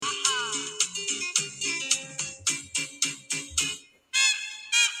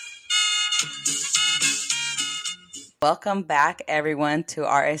Welcome back, everyone, to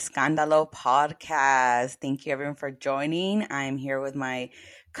our Escándalo podcast. Thank you, everyone, for joining. I'm here with my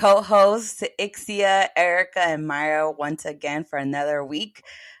co-hosts, Ixia, Erica, and Myra, once again for another week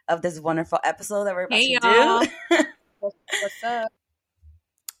of this wonderful episode that we're about Hey to do. y'all. What's up?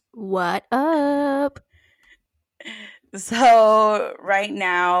 What up? So right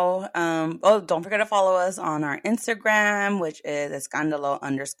now, don't forget to follow us on our Instagram, which is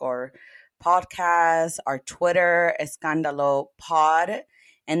escándalo_podcast, our Twitter, escándalo pod,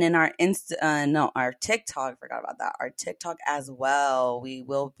 and then our TikTok, forgot about that, our TikTok as well. We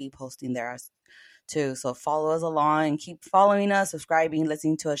will be posting there too. So follow us along and keep following us, subscribing,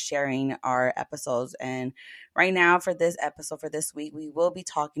 listening to us, sharing our episodes. And right now, for this episode, for this week, we will be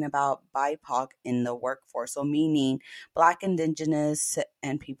talking about BIPOC in the workforce. So meaning Black, Indigenous,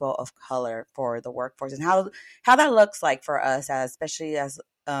 and people of color for the workforce, and how that looks like for us, especially as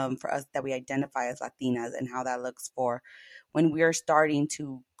for us that we identify as Latinas, and how that looks for when we are starting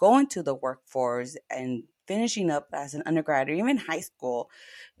to go into the workforce and finishing up as an undergrad or even high school,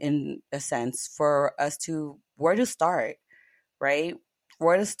 in a sense, for us to where to start, right?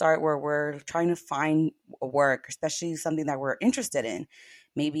 Where to start where we're trying to find work, especially something that we're interested in.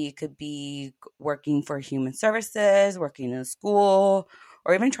 Maybe it could be working for human services, working in a school,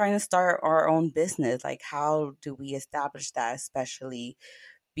 or even trying to start our own business. Like, how do we establish that, especially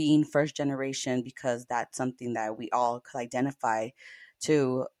being first generation, because that's something that we all could identify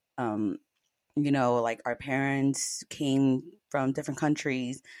to. Like our parents came from different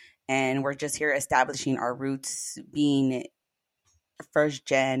countries, and we're just here establishing our roots, being first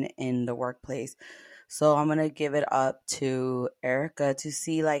gen in the workplace. So I'm gonna give it up to Erica to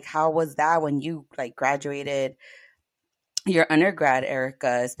see, like, how was that when you like graduated your undergrad,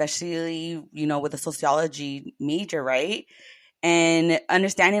 Erica, especially with a sociology major, right? And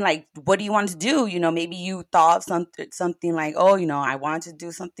understanding, like, what do you want to do? Maybe you thought something like, oh, I wanted to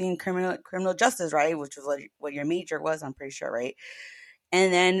do something criminal justice, right? Which was what your major was, I'm pretty sure, right?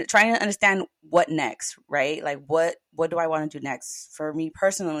 And then trying to understand what next, right? Like, what do I want to do next? For me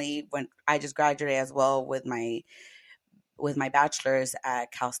personally, when I just graduated as well with my bachelor's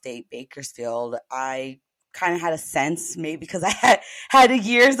at Cal State Bakersfield, I kind of had a sense, maybe because I had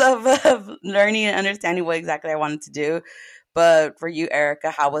years of learning and understanding what exactly I wanted to do. But for you,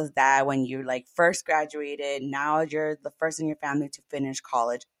 Erica, how was that when you like first graduated? Now you're the first in your family to finish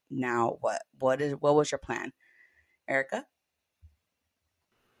college. Now what was your plan, Erica?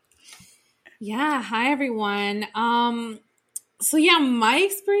 Yeah, hi everyone. So yeah, my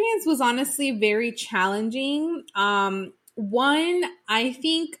experience was honestly very challenging. One, I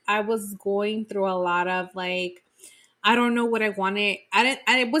think I was going through a lot of like I don't know what I wanted.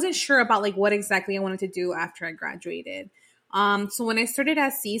 I wasn't sure about like what exactly I wanted to do after I graduated. So when I started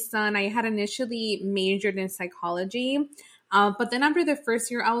at CSUN, I had initially majored in psychology. But then after the first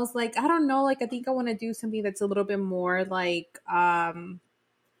year, I was like, I don't know, like I think I want to do something that's a little bit more like I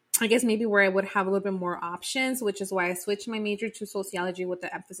guess maybe where I would have a little bit more options, which is why I switched my major to sociology with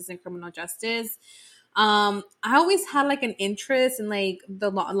the emphasis in criminal justice. I always had like an interest in like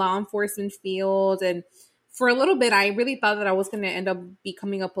the law enforcement field, and for a little bit I really thought that I was going to end up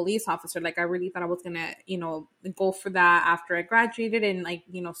becoming a police officer. Like I really thought I was going to go for that after I graduated and like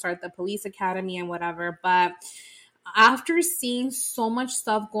start the police academy and whatever. But after seeing so much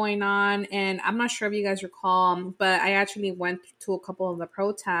stuff going on, and I'm not sure if you guys recall, but I actually went to a couple of the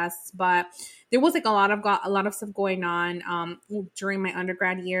protests, but there was like a lot of stuff going on during my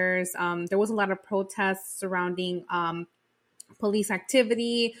undergrad years. There was a lot of protests surrounding police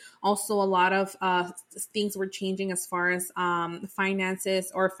activity. Also, a lot of things were changing as far as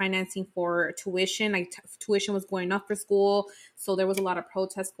finances or financing for tuition. Like tuition was going up for school, so there was a lot of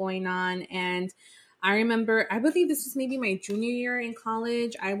protests going on. And I remember, I believe this was maybe my junior year in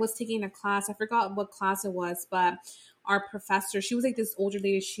college. I was taking a class. I forgot what class it was, but our professor, she was like this older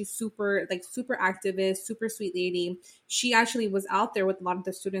lady. She's super activist, super sweet lady. She actually was out there with a lot of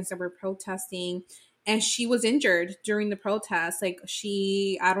the students that were protesting, and she was injured during the protest. Like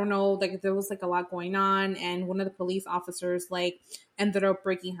I don't know, like there was like a lot going on, and one of the police officers like ended up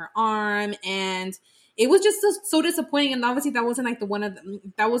breaking her arm, and it was just so disappointing. And obviously that wasn't like that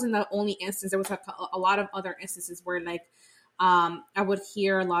wasn't the only instance. There was like a lot of other instances where like I would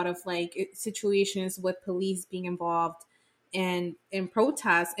hear a lot of like situations with police being involved in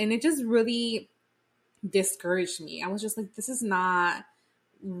protests, and it just really discouraged me. I was just like, this is not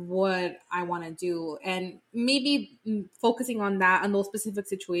what I want to do. And maybe focusing on that, on those specific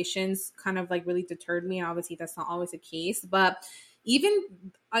situations, kind of like really deterred me. And obviously that's not always the case, but even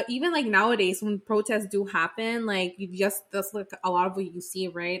like nowadays when protests do happen, like you just, that's like a lot of what you see,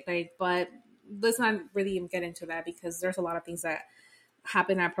 right? Like, but let's not really even get into that because there's a lot of things that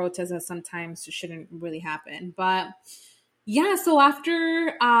happen at protests that sometimes shouldn't really happen. But yeah, so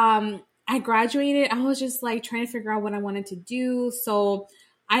after I graduated, I was just like trying to figure out what I wanted to do. So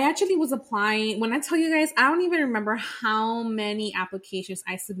I actually was applying. When I tell you guys, I don't even remember how many applications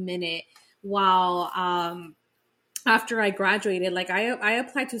I submitted while after I graduated. Like I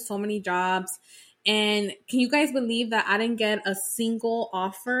applied to so many jobs. And can you guys believe that I didn't get a single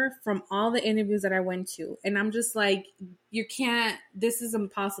offer from all the interviews that I went to? And I'm just like, you can't, this is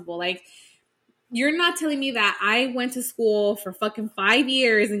impossible. Like, you're not telling me that I went to school for fucking 5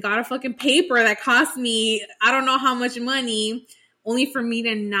 years and got a fucking paper that cost me, I don't know how much money, only for me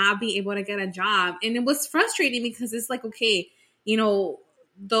to not be able to get a job. And it was frustrating because it's like, okay, you know,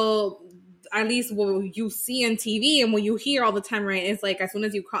 the at least what you see on TV and what you hear all the time, right? It's like as soon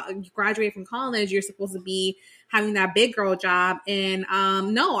as you graduate from college, you're supposed to be having that big girl job. And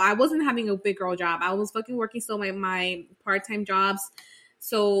no, I wasn't having a big girl job. I was fucking working still my part-time jobs.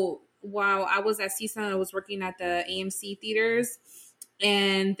 So while I was at CSUN, I was working at the AMC theaters.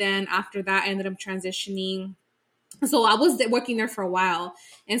 And then after that, I ended up transitioning. So I was working there for a while.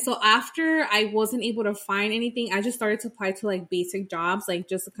 And so after I wasn't able to find anything, I just started to apply to like basic jobs, like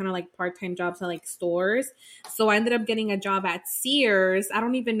just kind of like part-time jobs at like stores. So I ended up getting a job at Sears. I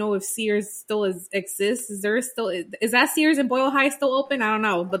don't even know if Sears still exists. Is that Sears in Boyle High still open? I don't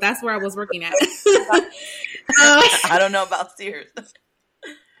know, but that's where I was working at. I don't know about Sears.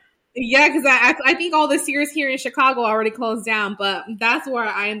 Yeah, because I think all the Sears here in Chicago already closed down, but that's where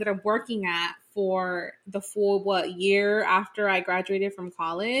I ended up working at for the full year after I graduated from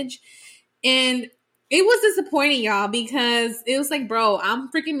college. And it was disappointing, y'all, because it was like, bro, I'm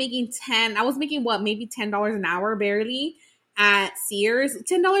freaking making I was making maybe $10 an hour barely at Sears.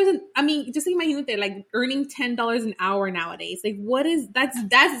 $10, I mean, just imagine like earning $10 an hour nowadays. Like, what is that's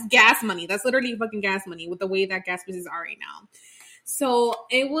gas money. That's literally fucking gas money with the way that gas prices are right now. So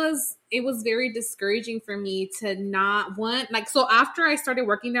it was very discouraging for me to not want, like, so after I started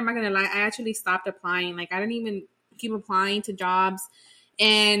working there, I'm not gonna lie, I actually stopped applying. Like, I didn't even keep applying to jobs.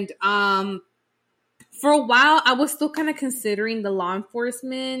 And for a while I was still kind of considering the law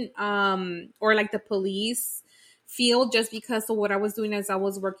enforcement or like the police field, just because of what I was doing as I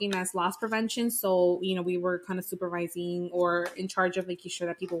was working as loss prevention. So, you know, we were kind of supervising or in charge of making sure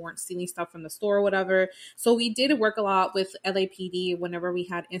that people weren't stealing stuff from the store or whatever. So we did work a lot with LAPD whenever we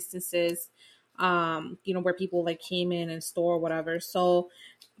had instances, you know, where people like came in and store or whatever. So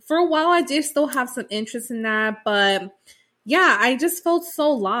for a while I did still have some interest in that, but yeah, I just felt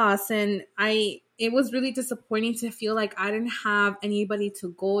so lost, and it was really disappointing to feel like I didn't have anybody to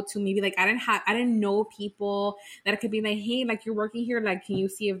go to. Maybe like I didn't know people that could be like, hey, like you're working here, like can you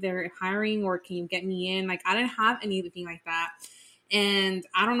see if they're hiring or can you get me in? Like I didn't have anything like that. And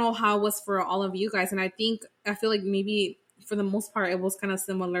I don't know how it was for all of you guys. And I feel like maybe for the most part it was kind of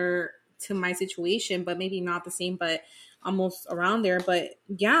similar to my situation, but maybe not the same, but almost around there. But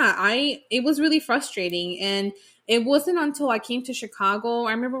yeah, it was really frustrating. And it wasn't until I came to Chicago.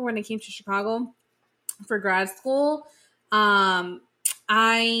 I remember when I came to Chicago for grad school, I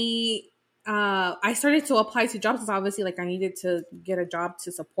started to apply to jobs because obviously like I needed to get a job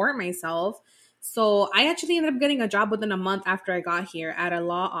to support myself. So I actually ended up getting a job within a month after I got here at a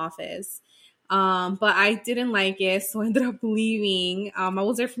law office. But I didn't like it, so I ended up leaving. I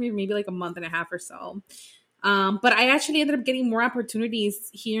was there for maybe like a month and a half or so. But I actually ended up getting more opportunities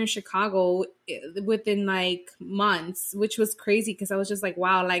here in Chicago within like months, which was crazy because I was just like,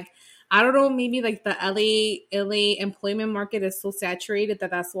 wow, like, I don't know, maybe like the LA employment market is so saturated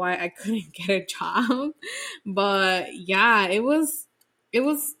that's why I couldn't get a job. But yeah, it was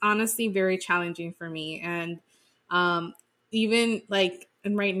honestly very challenging for me. And even like,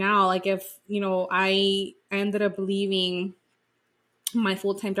 and right now, like if, you know, I ended up leaving my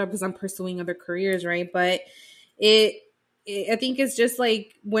full-time job because I'm pursuing other careers, right? But I think it's just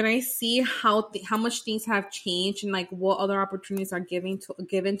like when I see how much things have changed and like what other opportunities are given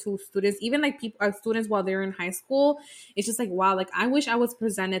to students, even like students while they're in high school, it's just like, wow, like I wish I was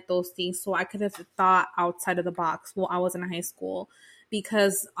presented those things so I could have thought outside of the box while I was in high school.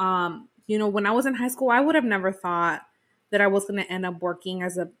 Because you know, when I was in high school, I would have never thought that I was going to end up working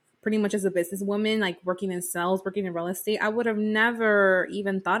pretty much as a businesswoman, like working in sales, working in real estate. I would have never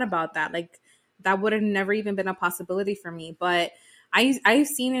even thought about that. Like that would have never even been a possibility for me. But I've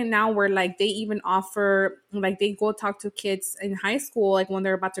seen it now where like they even offer, like they go talk to kids in high school, like when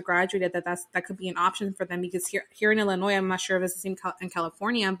they're about to graduate, that could be an option for them. Because here in Illinois, I'm not sure if it's the same in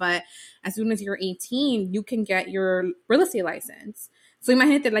California, but as soon as you're 18, you can get your real estate license. So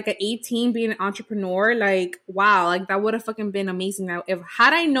imagine that, like at 18 being an entrepreneur, like wow, like that would have fucking been amazing. Now, if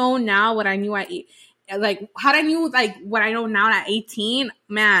had I known now what I knew at like had I knew like what I know now at 18,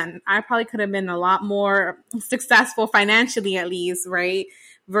 man, I probably could have been a lot more successful financially, at least, right?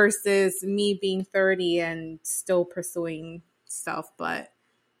 Versus me being 30 and still pursuing stuff. But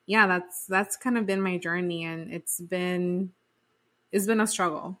yeah, that's kind of been my journey, and it's been a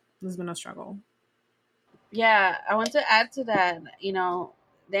struggle. It's been a struggle. Yeah, I want to add to that.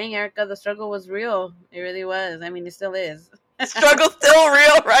 Dang, Erica, the struggle was real. It really was. I mean, it still is. Struggle's still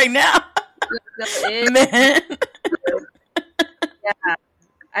real right now. It still is. Man. Yeah,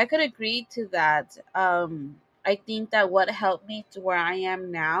 I could agree to that. I think that what helped me to where I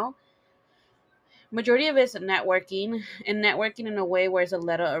am now, majority of it is networking, and networking in a way where it's a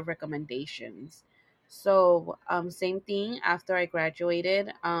letter of recommendations. So, same thing after I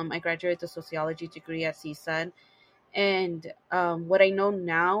graduated the sociology degree at CSUN. And what I know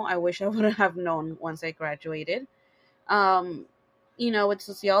now, I wish I would have known once I graduated. Um, with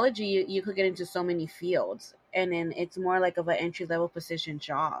sociology, you could get into so many fields, and then it's more like of an entry level position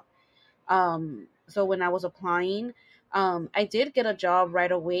job. So when I was applying, I did get a job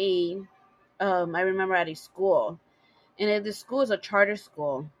right away. I remember at a school, and this school is a charter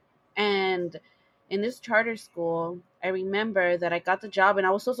school, and in this charter school, I remember that I got the job, and I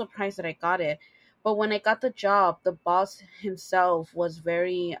was so surprised that I got it. But when I got the job, the boss himself was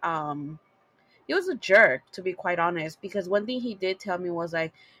very he was a jerk, to be quite honest, because one thing he did tell me was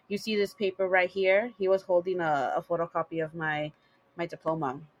like, you see this paper right here? He was holding a photocopy of my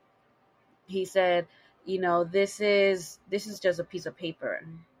diploma. He said, this is just a piece of paper.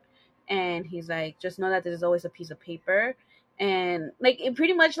 And he's like, just know that there's always a piece of paper. And like, it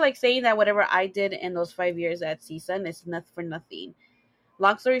pretty much like saying that whatever I did in those 5 years at CSUN is not for nothing.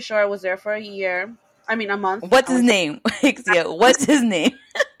 Long story short, I was there for a year. I mean, a month. What's his name? What's his name?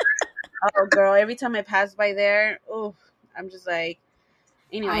 Oh, girl, every time I pass by there, oof, I'm just like,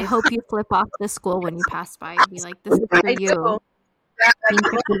 I anyways. hope you flip off the school when you pass by and be like, this is for I you. do. Being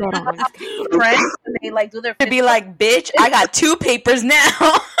cachondero. I'm just kidding. Friends, and they like do their To be like, bitch, I got 2 papers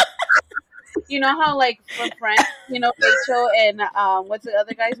now. you know how like for friends, Rachel and what's the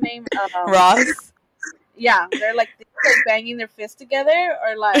other guy's name? Ross. Yeah, they're like banging their fists together,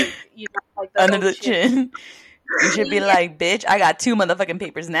 or like like the Under the chin. You should be like, bitch, I got 2 motherfucking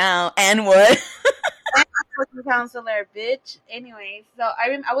papers now. And what? Counselor, bitch. Anyway, so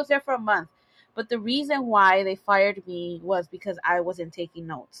I was there for a month, but the reason why they fired me was because I wasn't taking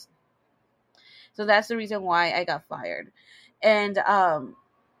notes. So that's the reason why I got fired, and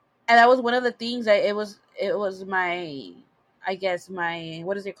that was one of the things that it was my, I guess, my,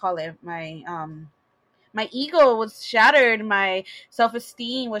 what does it call it, my ego was shattered, my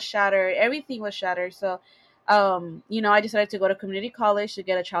self-esteem was shattered, everything was shattered. So I decided to go to community college to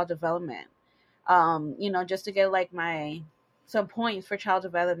get a child development, just to get like some points for child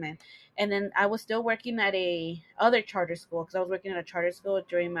development. And then I was still working at a other charter school, because I was working at a charter school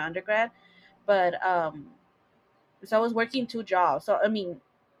during my undergrad. But so I was working 2 jobs. So I mean,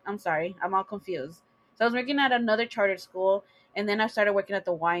 I'm sorry, I'm all confused. So I was working at another charter school, and then I started working at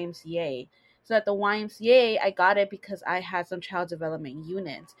the YMCA. So at the YMCA, I got it because I had some child development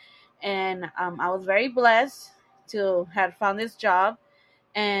units, and I was very blessed to have found this job.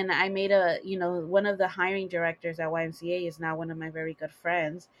 And I made one of the hiring directors at YMCA is now one of my very good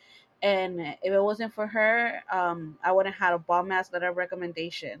friends. And if it wasn't for her, I wouldn't have had a bomb ass letter of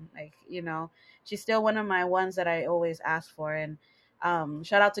recommendation. Like, she's still one of my ones that I always ask for. And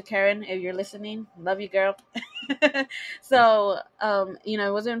shout out to Karen if you're listening. Love you, girl. So,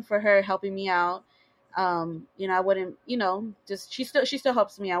 it wasn't for her helping me out. I wouldn't, just she still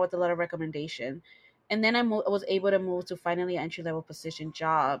helps me out with a letter of recommendation. And then I was able to move to finally an entry level position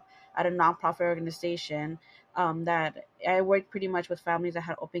job at a nonprofit organization, that I worked pretty much with families that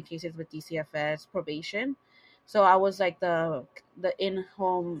had open cases with DCFS probation. So I was like the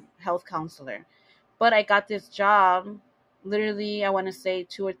in-home health counselor. But I got this job literally, I want to say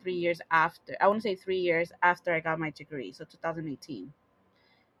 2 or 3 years after. I want to say 3 years after I got my degree, so 2018.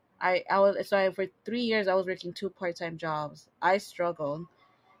 For 3 years I was working 2 part-time jobs. I struggled.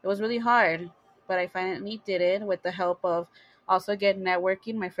 It was really hard, but I finally did it with the help of also getting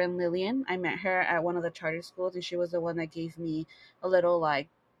networking. My friend Lillian, I met her at one of the charter schools, and she was the one that gave me a little like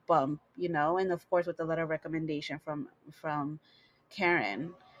bump, and of course with the letter of recommendation from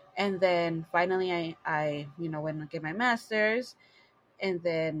Karen. And then finally I went to get my master's, and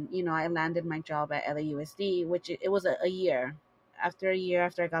then I landed my job at LAUSD, which it was a year. After a year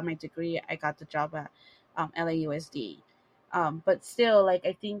after I got my degree, I got the job at LAUSD. But still, like,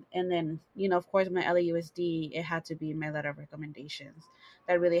 I think, and then, of course, my LAUSD, it had to be my letter of recommendations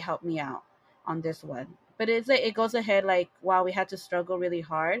that really helped me out on this one. But it's like, it goes ahead, like, wow, we had to struggle really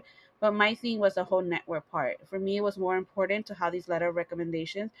hard. But my thing was the whole network part. For me, it was more important to have these letter of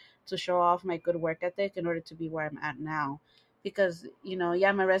recommendations to show off my good work ethic in order to be where I'm at now. Because,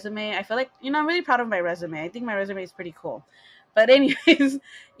 yeah, my resume, I feel like, I'm really proud of my resume. I think my resume is pretty cool. But anyways,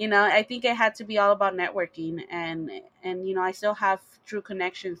 I think it had to be all about networking, and I still have true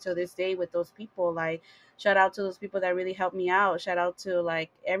connections to this day with those people. Like, shout out to those people that really helped me out. Shout out to,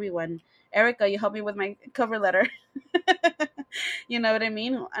 like, everyone. Erica, you helped me with my cover letter. You know what I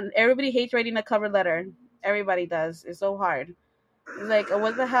mean? And everybody hates writing a cover letter. Everybody does. It's so hard. It's like, oh,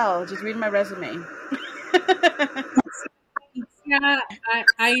 what the hell? Just read my resume. Yeah,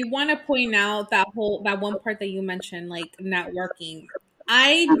 I want to point out that one part that you mentioned, like networking.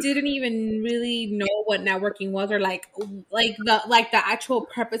 I didn't even really know what networking was, or like the actual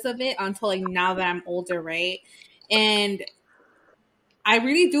purpose of it, until like now that I'm older, right? And I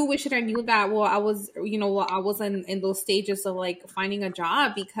really do wish that I knew that while I was, while I was in those stages of like finding a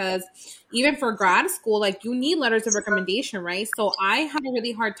job, because even for grad school, like you need letters of recommendation, right? So I had a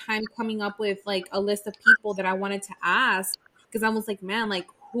really hard time coming up with like a list of people that I wanted to ask, because I was like, man, like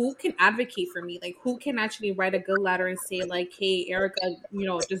who can advocate for me? Like who can actually write a good letter and say like, hey, Erica,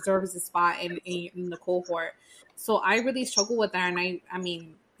 deserves a spot in the cohort. So I really struggle with that, and I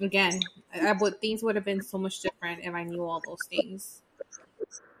mean, again, things would have been so much different if I knew all those things.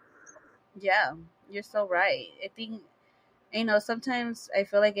 Yeah, you're so right. I think, sometimes I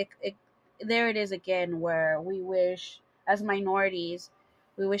feel like it there it is again, where we wish, as minorities,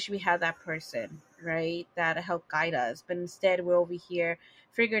 we wish we had that person, right, that helped guide us, but instead we're over here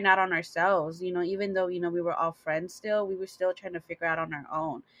figuring out on ourselves. Even though, we were all friends, still we were still trying to figure out on our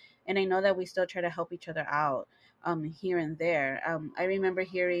own. And I know that we still try to help each other out, here and there. I remember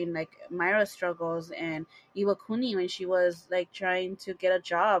hearing like Myra's struggles and Iwakuni when she was like trying to get a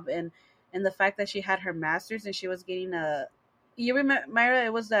job, and the fact that she had her master's and she was getting a, you remember, Myra,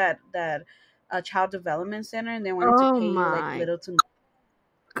 it was that child development center, and they wanted to Oh pay you like my little to,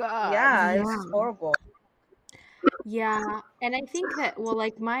 God. yeah, Yeah. it's horrible. Yeah. And I think that, well,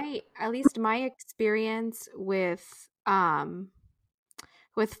 like at least my experience with finding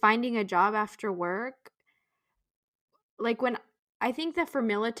a job after work, like when I think that for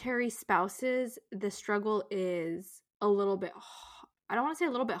military spouses, the struggle is a little bit, I don't want to say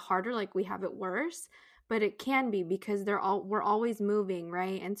a little bit harder, like we have it worse, but it can be because we're always moving,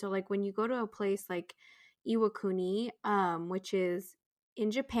 right? And so like when you go to a place like Iwakuni, which is in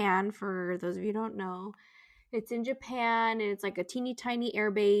Japan, for those of you who don't know, it's in Japan and it's like a teeny tiny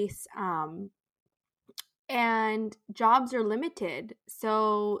air base. And jobs are limited.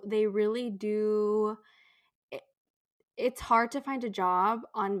 So they really do, it's hard to find a job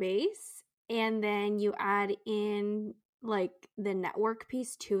on base, and then you add in like the network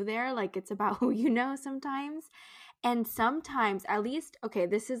piece too there, like it's about who you know sometimes. And sometimes, at least, okay,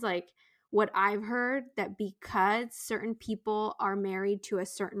 this is like what I've heard, that because certain people are married to a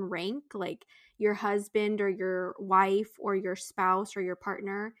certain rank, like your husband or your wife or your spouse or your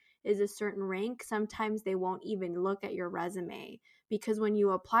partner is a certain rank, sometimes they won't even look at your resume, because when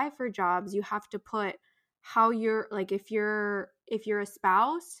you apply for jobs, you have to put how you're, like, if you're a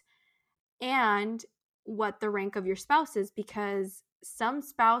spouse, and what the rank of your spouse is, because some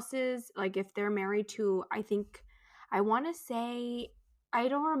spouses, like if they're married to, I think, I want to say, I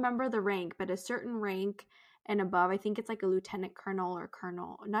don't remember the rank, but a certain rank and above, I think it's like a lieutenant colonel or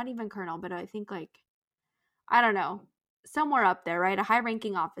colonel, not even colonel, but I think like, I don't know, somewhere up there, right? A high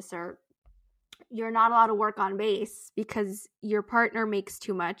ranking officer, you're not allowed to work on base because your partner makes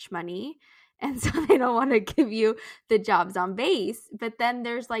too much money. And so they don't want to give you the jobs on base. But then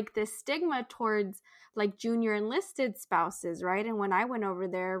there's like this stigma towards like junior enlisted spouses, right? And when I went over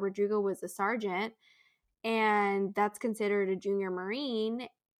there, Rodrigo was a sergeant, and that's considered a junior Marine.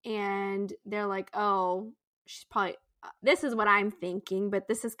 And they're like, oh, she's probably, this is what I'm thinking, but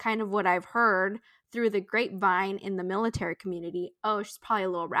this is kind of what I've heard through the grapevine in the military community. Oh, she's probably a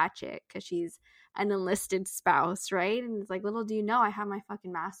little ratchet because she's an enlisted spouse, right? And it's like, little do you know, I have my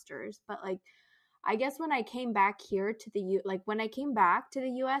fucking master's. But like, I guess when I came back here to when I came back to the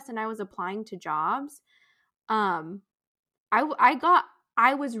US and I was applying to jobs, um, I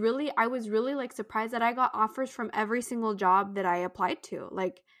was really like surprised that I got offers from every single job that I applied to.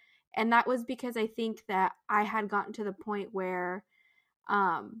 Like, and that was because I think that I had gotten to the point where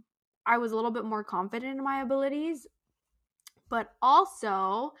I was a little bit more confident in my abilities. But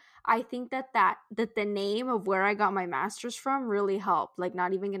also, I think that the name of where I got my master's from really helped. Like,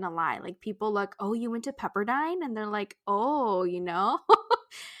 not even gonna lie. Like, people like, oh, you went to Pepperdine? And they're like, oh,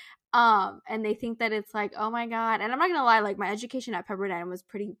 and they think that it's like, oh my God. And I'm not gonna lie, like, my education at Pepperdine was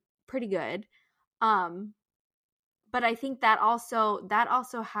pretty good. But I think that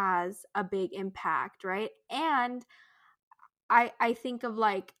also has a big impact, right? And I think of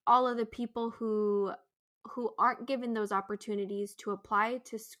like all of the people who aren't given those opportunities to apply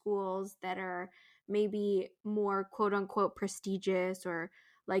to schools that are maybe more quote unquote prestigious, or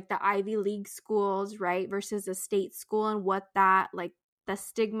like the Ivy League schools, right? Versus a state school, and what that, like, the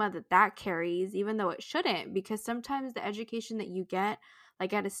stigma that carries, even though it shouldn't, because sometimes the education that you get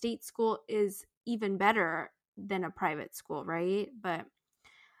like at a state school is even better than a private school, right? But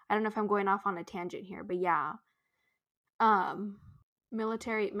I don't know if I'm going off on a tangent here, but yeah.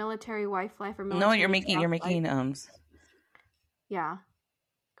 Military wife life, or military No, you're making life. Yeah.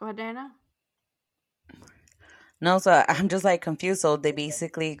 Go ahead, Diana. No, so I'm just like confused. So they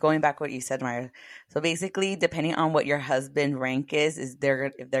basically, going back what you said, Maya. So basically, depending on what your husband rank is if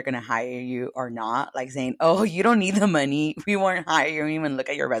they're gonna hire you or not. Like saying, "Oh, you don't need the money. We won't hire you even look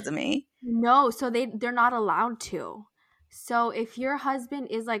at your resume." No, so they're not allowed to. So if your husband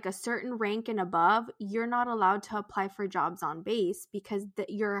is like a certain rank and above, you're not allowed to apply for jobs on base, because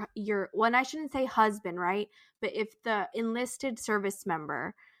your well, and I shouldn't say husband, right? But if the enlisted service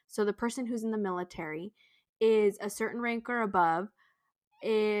member, so the person who's in the military, is a certain rank or above,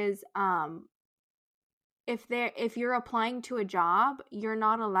 is if you're applying to a job, you're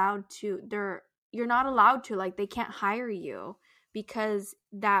not allowed to like, they can't hire you, because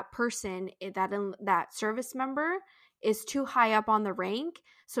that person, that service member is too high up on the rank.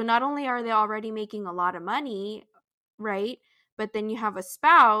 So not only are they already making a lot of money, right? But then you have a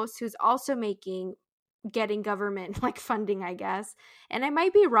spouse who's also getting government like funding, I guess. And I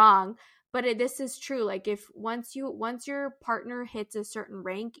might be wrong, but this is true. Like, if once your partner hits a certain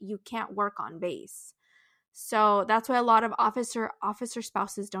rank, you can't work on base. So that's why a lot of officer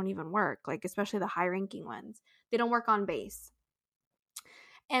spouses don't even work, like especially the high ranking ones. They don't work on base.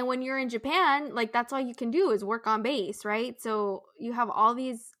 And when you're in Japan, like, that's all you can do is work on base, right? So you have all of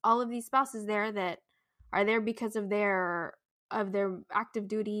these spouses there that are there because of their active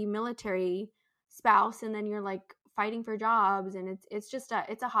duty military spouse, and then you're like fighting for jobs, and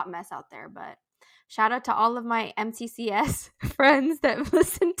it's a hot mess out there. But shout out to all of my MCCS friends that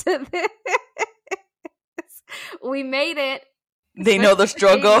listen to this. We made it. They know the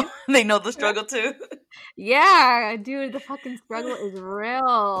struggle. They know the struggle too. Yeah, dude, the fucking struggle is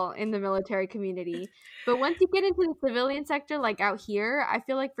real in the military community. But once you get into the civilian sector, like out here, I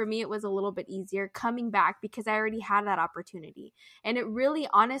feel like for me it was a little bit easier coming back, because I already had that opportunity. And it really,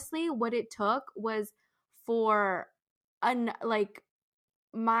 honestly, what it took was for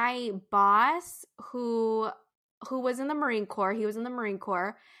my boss who was in the Marine Corps. He was in the Marine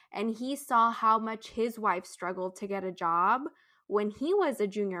Corps, and he saw how much his wife struggled to get a job when he was a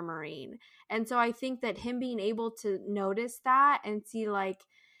junior Marine. And so I think that him being able to notice that and see, like,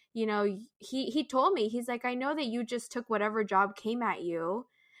 he told me, he's like, I know that you just took whatever job came at you,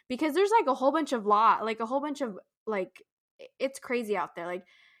 because there's like a whole bunch of it's crazy out there. Like,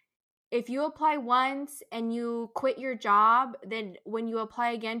 if you apply once and you quit your job, then when you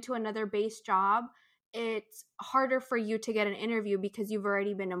apply again to another base job, it's harder for you to get an interview because you've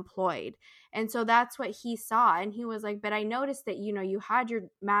already been employed. And so that's what he saw. And he was like, but I noticed that, you had your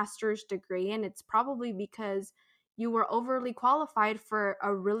master's degree, and it's probably because you were overly qualified for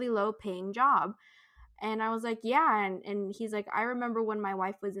a really low paying job. And I was like, yeah. And he's like, I remember when my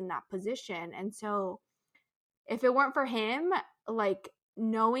wife was in that position. And so if it weren't for him, like,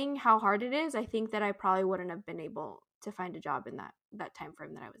 knowing how hard it is, I think that I probably wouldn't have been able to find a job in that time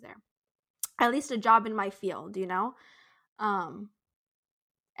frame that I was there. At least a job in my field,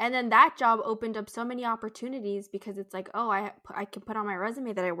 and then that job opened up so many opportunities, because it's like, oh, I can put on my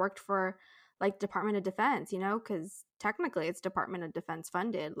resume that I worked for, like, Department of Defense, because technically it's Department of Defense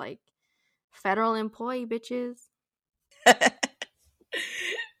funded, like, federal employee, bitches.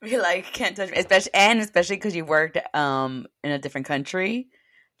 We like can't touch me, especially because you worked in a different country,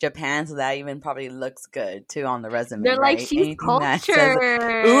 Japan, so that even probably looks good too on the resume. They're right? like, she's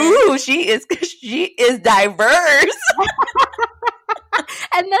cultured. Ooh, she is diverse.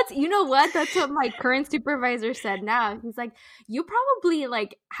 And that's, what? That's what my current supervisor said now. He's like, you probably,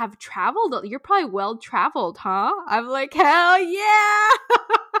 like, have traveled. You're probably well traveled, huh? I'm like, hell yeah.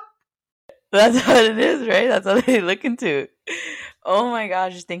 That's what it is, right? That's what they look into. Oh my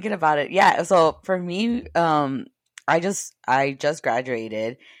gosh, just thinking about it. Yeah, so for me, I just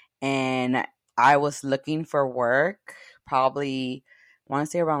graduated, and I was looking for work probably, I want to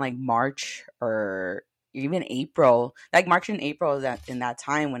say around like March or even April, like March and April, that in that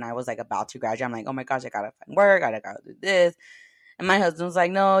time when I was like about to graduate, I'm like, oh my gosh, I gotta find work, I gotta do this. And my husband was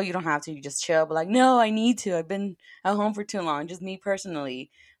like, no, you don't have to, you just chill. But like, no, I need to. I've been at home for too long, just me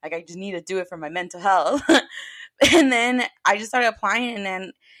personally. Like, I just need to do it for my mental health. And then I just started applying, and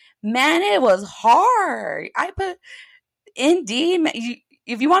then, man, it was hard. I put Indeed,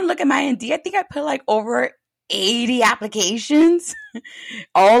 if you want to look at my Indeed, I think I put like over 80 applications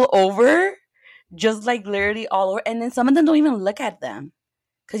all over, just like literally all over. And then some of them don't even look at them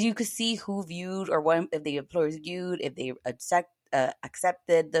because you could see who viewed or what if the employers viewed, if they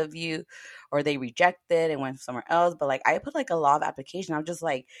accepted the view or they rejected and went somewhere else. But like I put like a lot of application. I'm just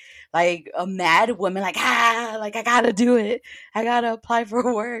like a mad woman, like I gotta do it. I gotta apply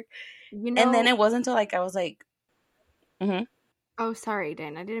for work. You And then know, it wasn't until like I was like, mm-hmm, oh, sorry,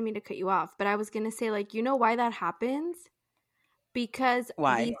 Dan. I didn't mean to cut you off, but I was going to say, like, you know why that happens? Because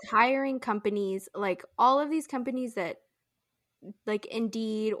why? these hiring companies, like all of these companies that, like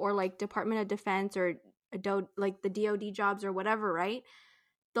Indeed or like Department of Defense or like the DoD jobs or whatever, right?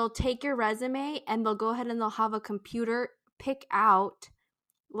 They'll take your resume and they'll go ahead and they'll have a computer pick out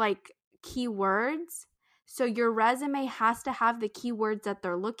like keywords. So your resume has to have the keywords that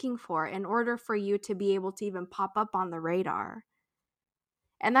they're looking for in order for you to be able to even pop up on the radar.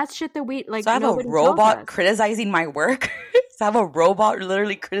 And that's shit that we So like I have a nobody tells robot us. criticizing my work. So I have a robot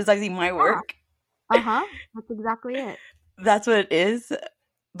literally criticizing my Yeah. work. Uh-huh. That's exactly it. That's what it is.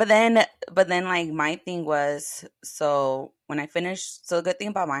 But then like my thing was, so when I finished, so the good thing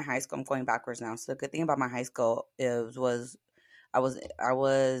about my high school, I'm going backwards now. So the good thing about my high school is was I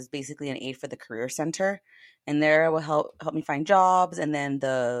was basically an aide for the career center, and there it will help me find jobs. And then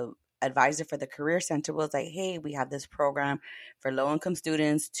the advisor for the career center was like, "Hey, we have this program for low income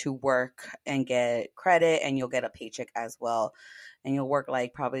students to work and get credit, and you'll get a paycheck as well, and you'll work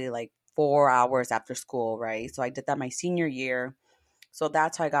like probably like 4 hours after school, right?" So I did that my senior year. So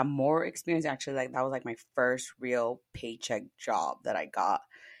that's how I got more experience. Actually, like that was like my first real paycheck job that I got.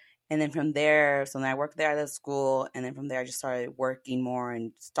 And then from there, so then I worked there at the school, and then from there I just started working more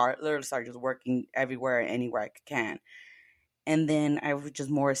and literally started just working everywhere and anywhere I can. And then I was just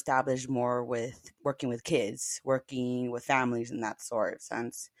more established more with working with kids, working with families in that sort of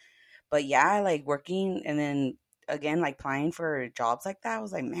sense. But yeah, like working and then again like applying for jobs like that, I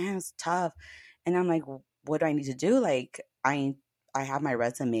was like, man, it's tough. And I'm like, what do I need to do? Like I have my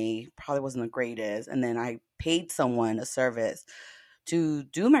resume, probably wasn't the greatest, and then I paid someone a service to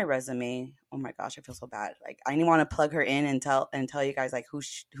do my resume. Oh my gosh, I feel so bad. Like I didn't want to plug her in and tell you guys like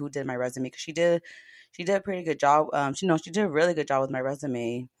who did my resume because she did a pretty good job. She did a really good job with my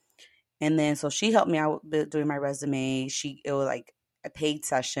resume. And then so she helped me out with doing my resume. It was like a paid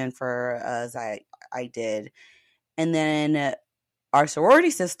session for as I did. And then our sorority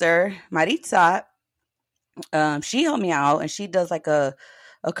sister Maritza, she helped me out, and she does like a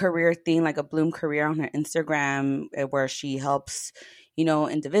career thing, like a Bloom career on her Instagram, where she helps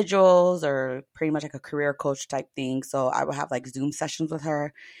individuals or pretty much like a career coach type thing. So I would have like Zoom sessions with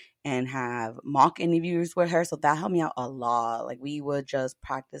her and have mock interviews with her. So that helped me out a lot. Like we would just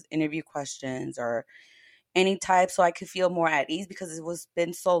practice interview questions or any type so I could feel more at ease because it was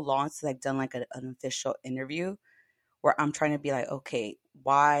been so long since I've done like an official interview where I'm trying to be like, okay,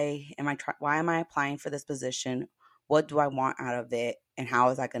 why am I applying for this position? What do I want out of it? And how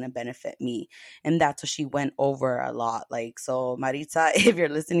is that going to benefit me? And that's what she went over a lot. Like, so Maritza, if you're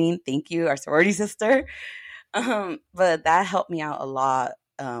listening, thank you, our sorority sister. But that helped me out a lot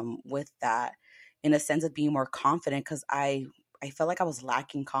with that in a sense of being more confident because I felt like I was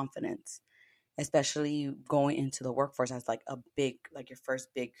lacking confidence, especially going into the workforce as like a big, like your first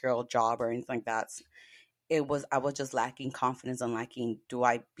big girl job or anything like that. I was just lacking confidence and lacking, do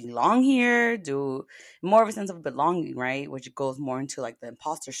I belong here? Do more of a sense of belonging, right? Which goes more into like the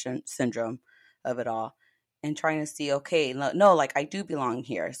imposter syndrome of it all, and trying to see, okay, no, like I do belong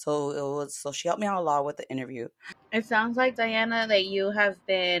here. So she helped me out a lot with the interview. It sounds like, Diana, that you have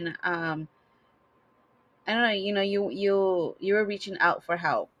been I don't know, you were reaching out for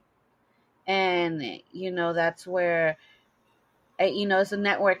help. And that's where it's a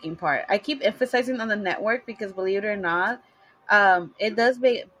networking part. I keep emphasizing on the network because, believe it or not, it does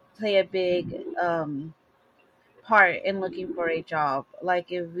play a big part in looking for a job.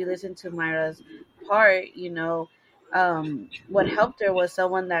 Like if we listen to Myra's part, what helped her was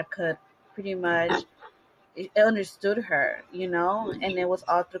someone that could pretty much it understood her, and it was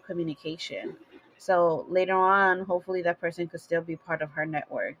all through communication. So later on, hopefully that person could still be part of her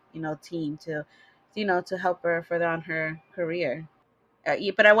network, team to help her further on her career.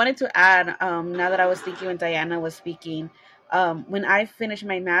 But I wanted to add, now that I was thinking when Diana was speaking, when I finished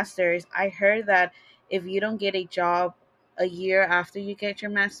my master's, I heard that if you don't get a job a year after you get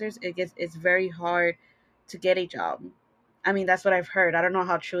your master's, it's very hard to get a job. I mean, that's what I've heard. I don't know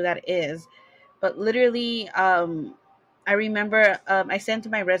how true that is, but literally, I remember I sent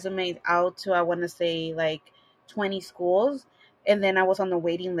my resume out to, I want to say, like 20 schools, and then I was on the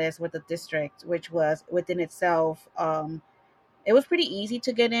waiting list with the district, which was within itself. It was pretty easy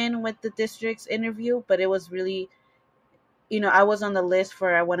to get in with the district's interview, but it was really, I was on the list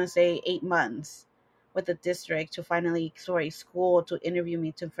for, I want to say, 8 months with the district to finally, sorry, school to interview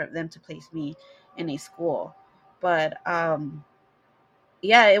me, to for them to place me in a school. But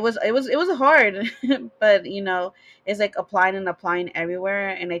yeah, it was hard, but it's like applying and applying everywhere,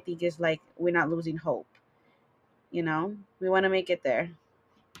 and I think it's like we're not losing hope. We want to make it there.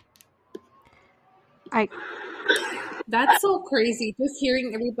 I That's so crazy. Just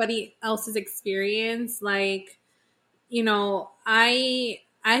hearing everybody else's experience, like, I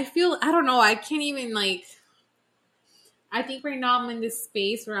feel, I don't know, I can't even like, I think right now I'm in this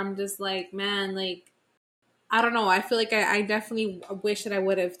space where I'm just like, man, like, I don't know. I feel like I definitely wish that I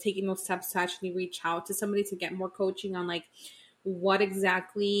would have taken those steps to actually reach out to somebody to get more coaching on like what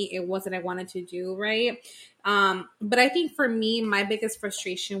exactly it was that I wanted to do, right? But I think for me, my biggest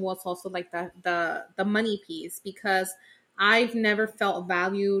frustration was also like the money piece, because I've never felt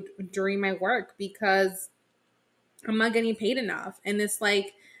valued during my work because I'm not getting paid enough. And it's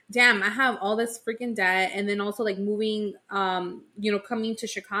like, damn, I have all this freaking debt. And then also like moving, coming to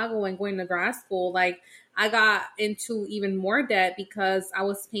Chicago and going to grad school, like I got into even more debt because I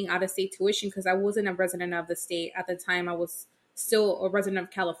was paying out of state tuition because I wasn't a resident of the state at the time. I was still a resident of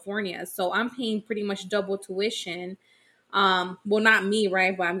California. So I'm paying pretty much double tuition. Well, not me,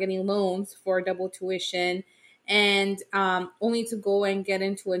 right? But I'm getting loans for double tuition, and only to go and get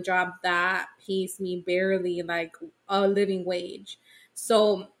into a job that pays me barely like a living wage.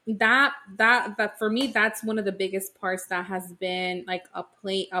 So that for me, that's one of the biggest parts that has been like a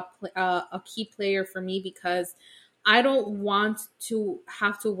key player for me, because I don't want to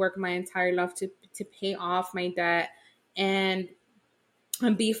have to work my entire life to pay off my debt and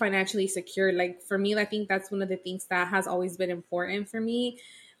be financially secure. Like for me, I think that's one of the things that has always been important for me,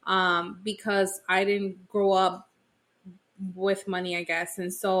 because I didn't grow up with money, I guess.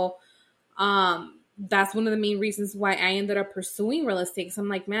 And so that's one of the main reasons why I ended up pursuing real estate. Because I'm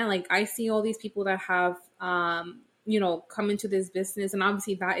like, man, like I see all these people that have come into this business, and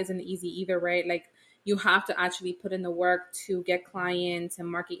obviously that isn't easy either, right? Like you have to actually put in the work to get clients and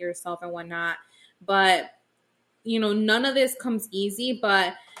market yourself and whatnot. But none of this comes easy,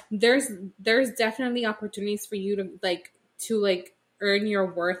 but there's definitely opportunities for you to earn your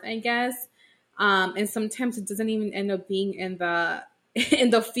worth, I guess. And sometimes it doesn't even end up being in the in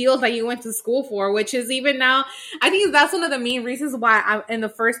the field that you went to school for, which is even now, I think that's one of the main reasons why I, in the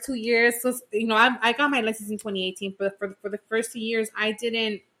first 2 years, so, I got my license in 2018, but for the first 2 years, I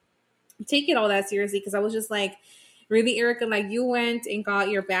didn't take it all that seriously, because I was just like, really, Erica, like you went and got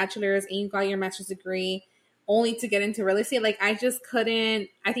your bachelor's and you got your master's degree only to get into real estate. Like I just couldn't,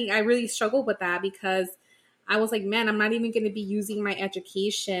 I think I really struggled with that, because I was like, man, I'm not even going to be using my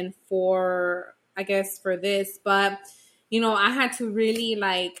education for, I guess, for this. But, I had to really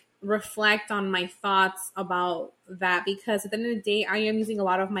like reflect on my thoughts about that, because at the end of the day, I am using a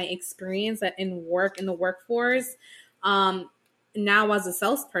lot of my experience in the workforce. Now as a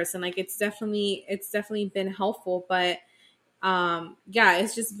salesperson, like it's definitely been helpful. But yeah,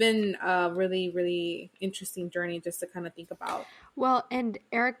 it's just been a really, really interesting journey just to kind of think about. Well, and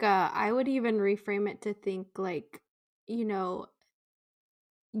Erica, I would even reframe it to think like, you're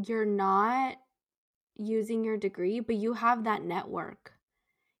not using your degree, but you have that network.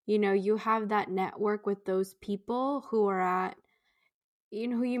 You have that network with those people who are at,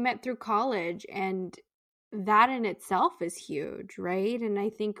 who you met through college, and that in itself is huge, right? And I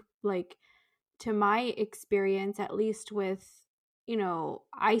think like, to my experience, at least with,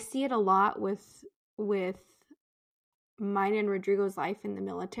 I see it a lot with mine and Rodrigo's life in the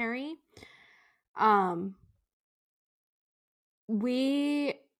military.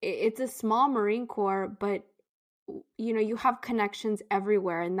 It's a small Marine Corps, but you have connections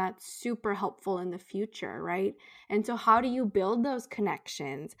everywhere, and that's super helpful in the future, right? And so how do you build those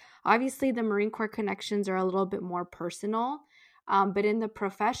connections? Obviously the Marine Corps connections are a little bit more personal, but in the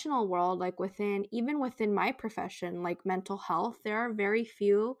professional world, like even within my profession, like mental health, there are very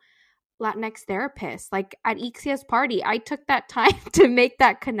few Latinx therapists. Like at Ixia's party, I took that time to make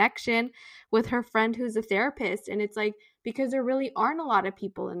that connection with her friend who's a therapist, and it's like, because there really aren't a lot of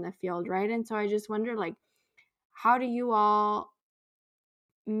people in the field, right? And so I just wonder, like, how do you all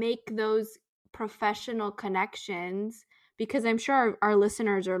make those professional connections, because I'm sure our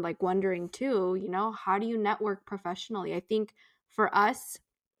listeners are like wondering too, you know, how do you network professionally? I think for us,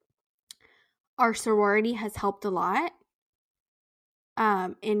 our sorority has helped a lot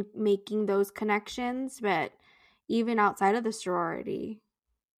in making those connections, but even outside of the sorority.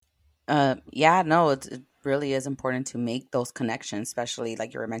 Yeah, no, it really is important to make those connections, especially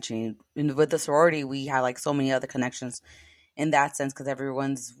like you were mentioning with the sorority. We have like so many other connections in that sense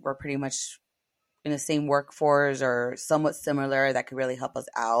because we're pretty much in the same workforce or somewhat similar that could really help us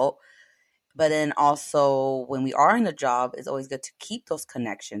out. But then also when we are in a job, it's always good to keep those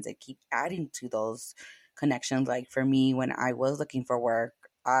connections and keep adding to those connections. Like for me, when I was looking for work,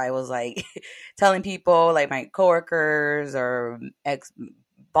 I was like telling people, like my coworkers or ex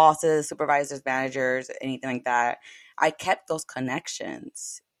bosses, supervisors, managers, anything like that. I kept those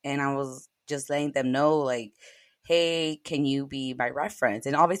connections and I was just letting them know, like, hey, can you be my reference?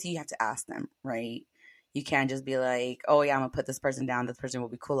 And obviously, you have to ask them, right? You can't just be like, oh, yeah, I'm going to put this person down. This person will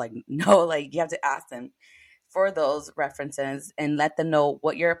be cool. Like, no, like, you have to ask them for those references and let them know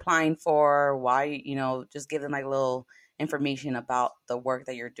what you're applying for, why, just give them like a little information about the work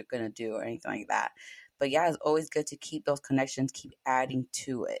that you're going to do or anything like that. But yeah, it's always good to keep those connections, keep adding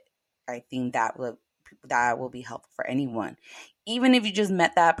to it. I think that will be helpful for anyone. Even if you just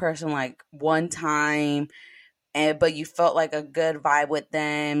met that person like one time but you felt like a good vibe with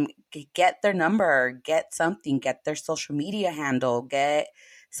them, get their number, get something, get their social media handle, get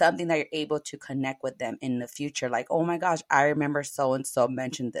something that you're able to connect with them in the future. Like, oh my gosh, I remember so and so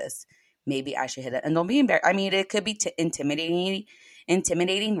mentioned this. Maybe I should hit it. And don't be embarrassed. I mean, it could be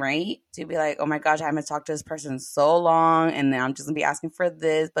intimidating, right? To be like, oh my gosh, I haven't talked to this person in so long, and then I'm just gonna be asking for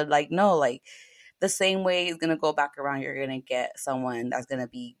this. But like, no, like the same way it's gonna go back around. You're gonna get someone that's gonna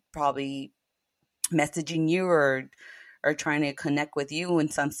be probably messaging you or trying to connect with you in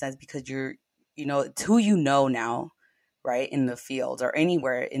some sense because it's who you know now, right, in the field or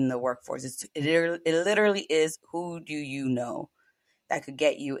anywhere in the workforce. It literally is who do you know that could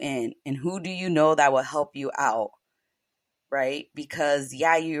get you in and who do you know that will help you out, right? Because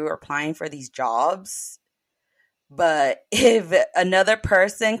yeah, you're applying for these jobs, but if another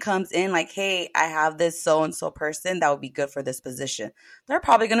person comes in like, hey, I have this so and so person that would be good for this position, they're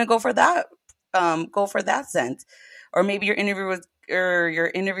probably gonna go for that sense. Or maybe your interview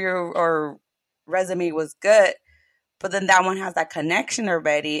or resume was good, but then that one has that connection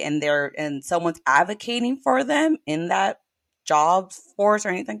already and someone's advocating for them in that job force or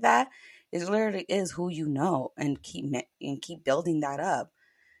anything like that. It literally is who you know and keep building that up,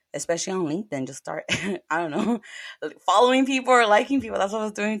 especially on LinkedIn. Just start, I don't know, following people or liking people. That's what I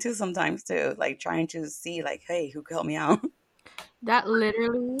was doing too sometimes too. Like trying to see like, hey, who could help me out? That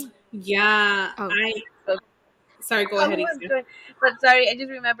literally. Yeah, Oh, sorry, go I ahead, was Isia. good. But sorry, I just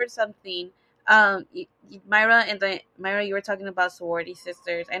remembered something. Myra, you were talking about sorority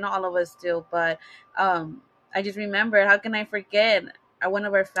sisters. I know all of us do, but I just remembered. How can I forget? One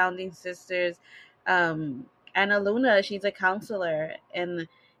of our founding sisters, um, Anna Luna. She's a counselor, and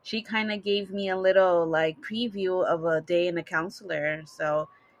she kind of gave me a little like preview of a day in a counselor. So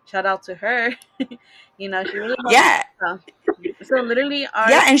shout out to her. She really helped me Yeah. out. So literally, Yeah,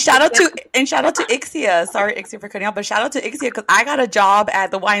 ours. and shout out to Ixia. Sorry, Ixia, for cutting out, but shout out to Ixia because I got a job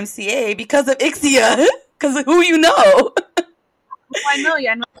at the YMCA because of Ixia, because of who you know. I know,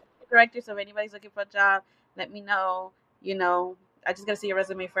 yeah, I know the director. So if anybody's looking for a job, let me know. I just gotta see your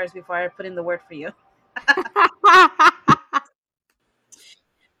resume first before I put in the word for you.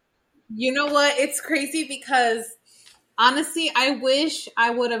 You know what? It's crazy because honestly, I wish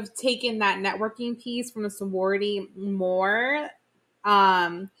I would have taken that networking piece from the sorority more.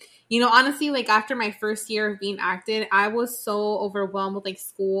 Honestly, like after my first year of being active, I was so overwhelmed with like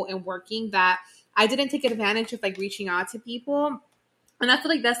school and working that I didn't take advantage of like reaching out to people. And I feel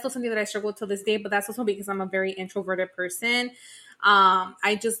like that's still something that I struggle with till this day, but that's also because I'm a very introverted person.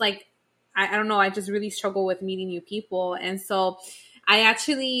 I just like, I don't know, I just really struggle with meeting new people. And so I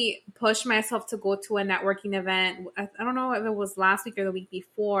actually pushed myself to go to a networking event. I don't know if it was last week or the week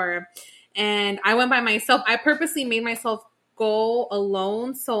before. And I went by myself. I purposely made myself go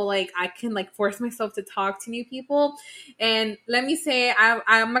alone so like I can like force myself to talk to new people. And let me say,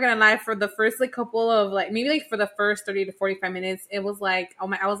 I'm not gonna lie, for the first like couple of like maybe like for the first 30 to 45 minutes, it was like,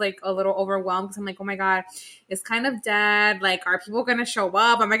 I was like a little overwhelmed because I'm like, oh my God, it's kind of dead. Like, are people gonna show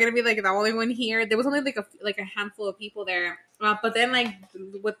up? Am I gonna be like the only one here? There was only like a handful of people there, but then like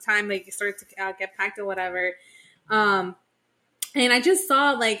with time, like it started to get packed or whatever. And I just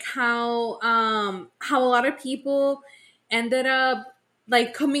saw like how a lot of people ended up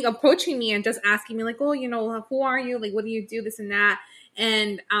like approaching me and just asking me like, oh, you know, who are you? Like, what do you do? This and that.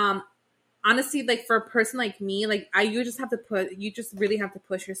 And honestly, like for a person like me, like you just really have to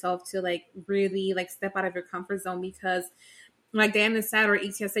push yourself to like really like step out of your comfort zone, because like Diana said, or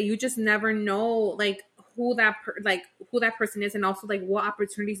ETS said, you just never know like who that person is, and also like what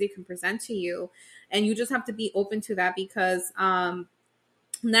opportunities they can present to you. And you just have to be open to that, because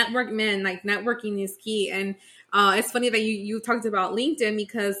networking is key. And it's funny that you talked about LinkedIn,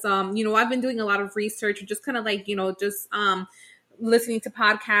 because you know, I've been doing a lot of research, just kind of like, you know, just listening to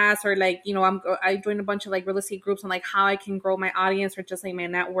podcasts, or like, you know, I joined a bunch of like real estate groups on like how I can grow my audience, or just like my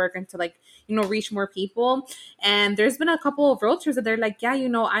network, and to like, you know, reach more people. And there's been a couple of realtors that they're like, yeah, you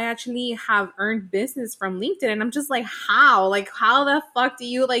know, I actually have earned business from LinkedIn. And I'm just like, how the fuck do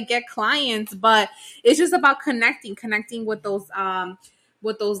you like get clients? But it's just about connecting with those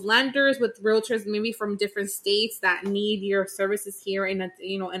lenders, with realtors maybe from different states that need your services here in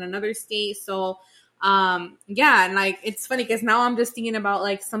in another state. So yeah, and like it's funny because now I'm just thinking about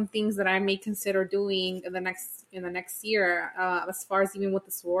like some things that I may consider doing in the next year, as far as even with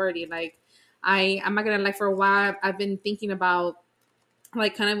the sorority. Like I'm not gonna, like, for a while I've been thinking about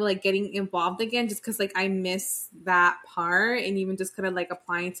like kind of like getting involved again, just because like I miss that part, and even just kind of like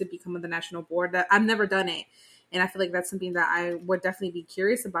applying to become on the national board. That I've never done it, and I feel like that's something that I would definitely be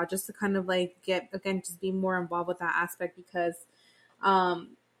curious about, just to kind of like get, again, just be more involved with that aspect. Because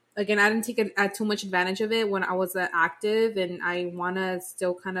um again, I didn't take too much advantage of it when I was active, and I want to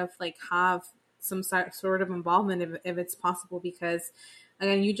still kind of like have some sort of involvement if it's possible, because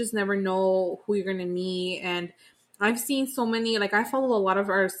again, you just never know who you're going to meet. And I've seen so many, like I follow a lot of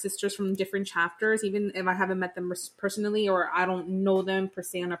our sisters from different chapters, even if I haven't met them personally, or I don't know them per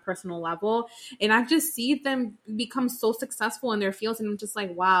se on a personal level. And I just see them become so successful in their fields. And I'm just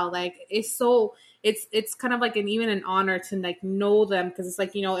like, wow, like it's kind of like even an honor to like know them. Because it's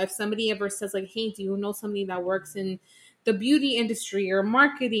like, you know, if somebody ever says like, hey, do you know somebody that works in the beauty industry or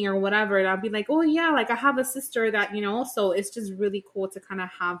marketing or whatever, and I'll be like, oh yeah, like I have a sister that, you know. So it's just really cool to kind of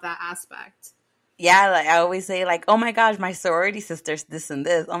have that aspect. Yeah, like I always say, like, oh my gosh, my sorority sister's this and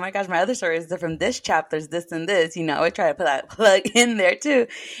this. Oh my gosh, my other sororities are from this chapter's this and this. You know, I always try to put that plug in there too.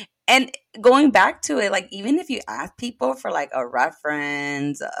 And going back to it, like, even if you ask people for like a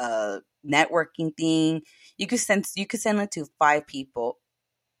reference, a networking thing, you could send it to 5 people,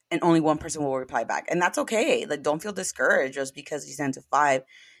 and only one person will reply back. And that's okay. Like, don't feel discouraged just because you send to 5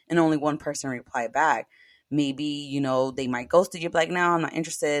 and only one person reply back. Maybe, you know, they might ghost you, like, no, I'm not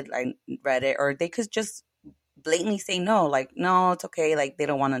interested. I read it. Or they could just blatantly say no, like, no, it's okay. Like, they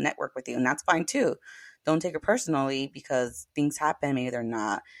don't want to network with you. And that's fine too. Don't take it personally, because things happen. Maybe they're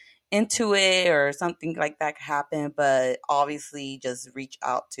not into it, or something like that could happen. But obviously, just reach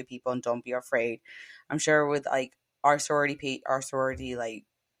out to people and don't be afraid. I'm sure with like our sorority, like,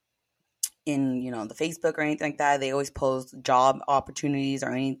 in, you know, the Facebook or anything like that, they always post job opportunities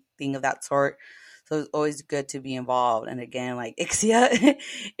or anything of that sort. So it's always good to be involved. And again, like Ixia,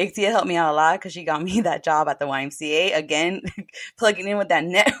 Ixia helped me out a lot because she got me that job at the YMCA. Again, plugging in with that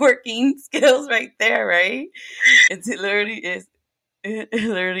networking skills right there, right? It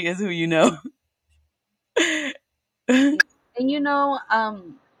literally is who you know. And you know,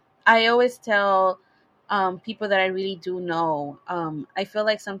 I always tell people that I really do know. I feel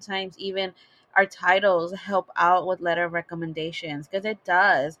like sometimes even our titles help out with letter of recommendations, because it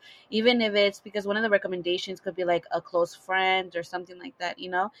does. Even if it's because one of the recommendations could be like a close friend or something like that, you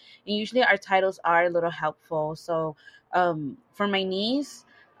know. And usually our titles are a little helpful. So for my niece,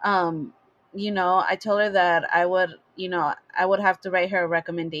 um, you know, I told her that I would, you know, I would have to write her a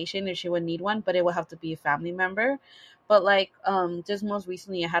recommendation if she would need one, but it would have to be a family member. But like just most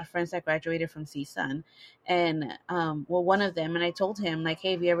recently I had friends that graduated from CSUN, and well, one of them, and I told him like,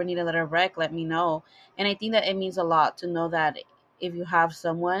 hey, if you ever need a letter of rec, let me know. And I think that it means a lot to know that if you have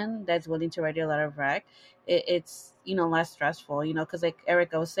someone that's willing to write your letter of rec, it's, you know, less stressful, you know, because like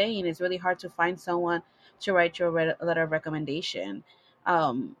Erica was saying, it's really hard to find someone to write your letter of recommendation.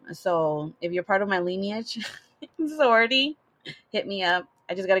 So if you're part of my lineage sorority, hit me up.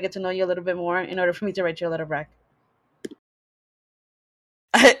 I just got to get to know you a little bit more in order for me to write your letter of rec.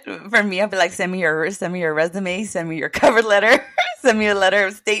 For me, I'd be like, send me your resume, send me your cover letter, send me a letter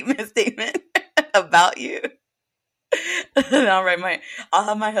of statement about you. And I'll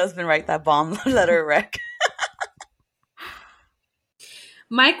have my husband write that bomb letter rec.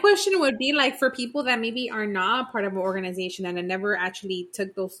 My question would be like, for people that maybe are not part of an organization and never actually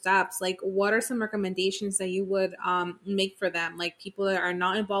took those steps, like what are some recommendations that you would make for them? Like people that are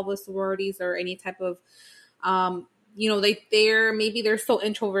not involved with sororities or any type of they're so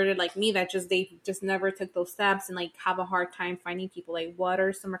introverted like me that they just never took those steps and like have a hard time finding people. Like, what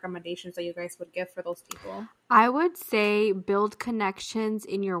are some recommendations that you guys would give for those people? I would say build connections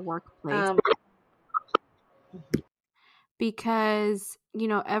in your workplace. Because,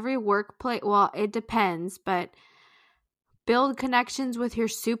 every workplace, well, it depends, but build connections with your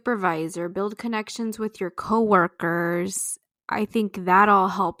supervisor, build connections with your coworkers. I think that all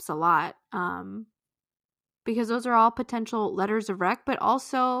helps a lot, because those are all potential letters of rec, but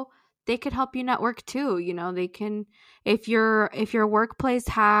also they could help you network too. They can, if your workplace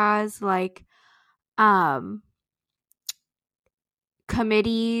has like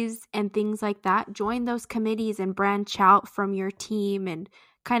committees and things like that, join those committees and branch out from your team and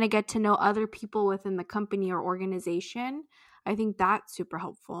kind of get to know other people within the company or organization. I think that's super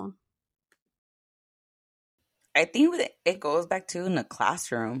helpful. I think it goes back to in the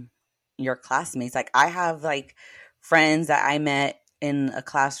classroom, your classmates. Like I have like friends that I met in a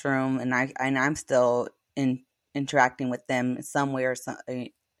classroom, and I'm still interacting with them some way or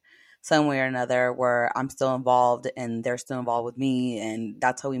another, where I'm still involved and they're still involved with me, and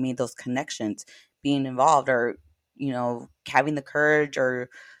that's how we made those connections. Being involved, or having the courage, or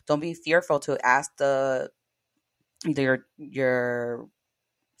don't be fearful to ask either your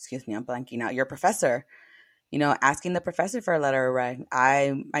excuse me, I'm blanking out, your professor, asking the professor for a letter of rec.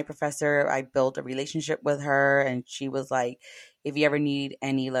 My professor, I built a relationship with her, and she was like, if you ever need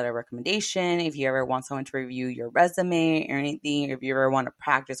any letter of recommendation, if you ever want someone to review your resume or anything, if you ever want to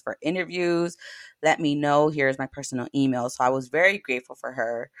practice for interviews, let me know. Here's my personal email. So I was very grateful for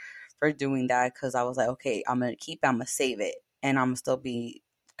her for doing that, because I was like, okay, I'm going to save it, and I'm going to still be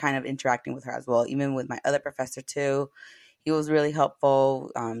kind of interacting with her as well, even with my other professor too. He was really helpful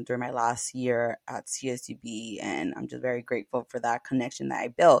during my last year at CSUB, and I'm just very grateful for that connection that I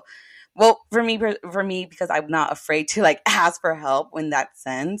built. Well, for me, because I'm not afraid to like ask for help in that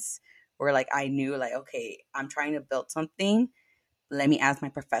sense, where like I knew like, okay, I'm trying to build something. Let me ask my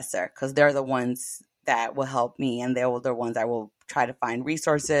professor, because they're the ones that will help me, and they're the ones that will try to find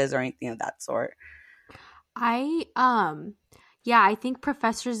resources or anything of that sort. Yeah, I think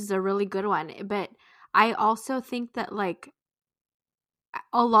professors is a really good one, but I also think that like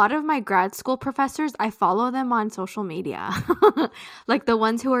a lot of my grad school professors, I follow them on social media. Like the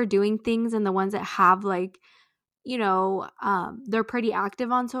ones who are doing things and the ones that have like, they're pretty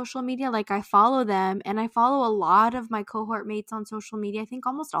active on social media. Like I follow them, and I follow a lot of my cohort mates on social media. I think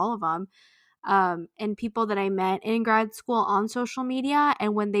almost all of them. And people that I met in grad school on social media.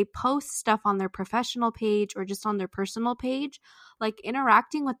 And when they post stuff on their professional page or just on their personal page, like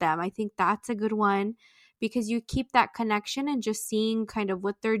interacting with them, I think that's a good one, because you keep that connection and just seeing kind of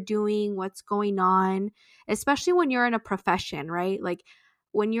what they're doing, what's going on, especially when you're in a profession, right? Like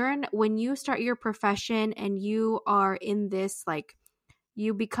when you start your profession and you are in this, like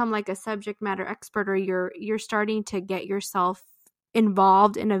you become like a subject matter expert, or you're starting to get yourself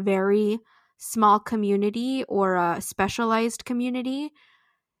involved in a very small community or a specialized community.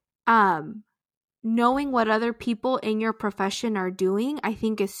 Knowing what other people in your profession are doing, I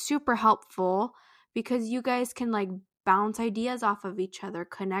think is super helpful, because you guys can like bounce ideas off of each other,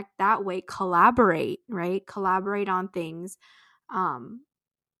 connect that way, collaborate, right? Collaborate on things.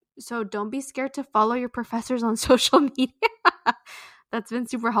 So don't be scared to follow your professors on social media. That's been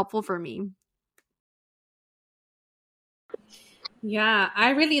super helpful for me. Yeah,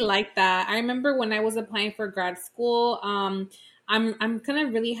 I really like that. I remember when I was applying for grad school, I'm kind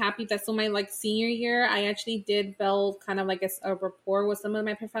of really happy that so my like senior year, I actually did build kind of like a rapport with some of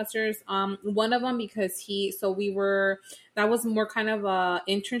my professors. One of them, because that was more kind of a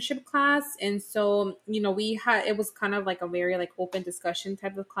internship class, and so we had, it was kind of like a very like open discussion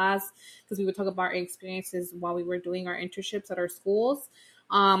type of class, because we would talk about our experiences while we were doing our internships at our schools.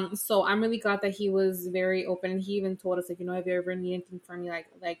 So I'm really glad that he was very open. He even told us, like, if you ever need anything from me,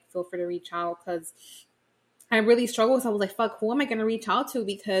 like feel free to reach out, because I really struggled with. I was like, fuck, who am I going to reach out to?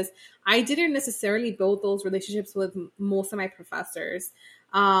 Because I didn't necessarily build those relationships with most of my professors.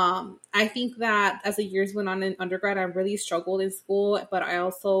 I think that as the years went on in undergrad, I really struggled in school, but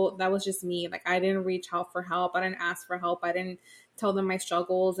that was just me. Like, I didn't reach out for help. I didn't ask for help. I didn't tell them my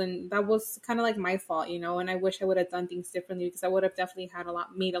struggles. And that was kind of like my fault, and I wish I would have done things differently, because I would have definitely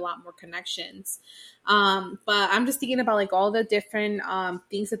made a lot more connections. But I'm just thinking about like all the different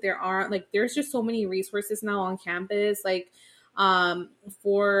things that there are. Like, there's just so many resources now on campus. Like,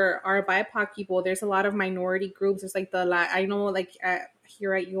 for our BIPOC people, there's a lot of minority groups. There's like I know, like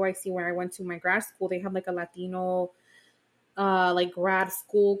here at UIC, where I went to my grad school, they have like a Latino like grad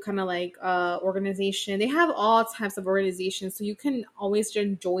school kind of like organization. They have all types of organizations, so you can always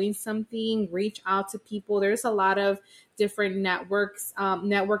just join something, reach out to people. There's a lot of different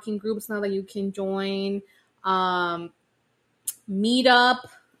networking groups now that you can join. Meetup.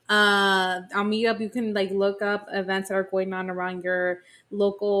 On Meetup, you can like look up events that are going on around your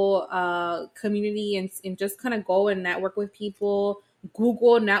local community, and just kind of go and network with people.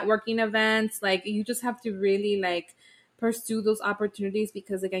 Google networking events. Like, you just have to really like pursue those opportunities,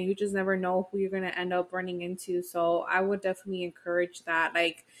 because again, you just never know who you're going to end up running into. So I would definitely encourage that.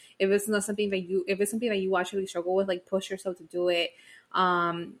 Like, if it's something that you actually struggle with, like, push yourself to do it.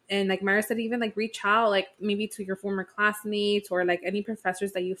 And like Mara said, even like reach out, like maybe to your former classmates or like any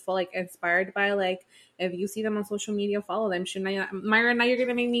professors that you feel like inspired by. Like, if you see them on social media, follow them. Myra, now you're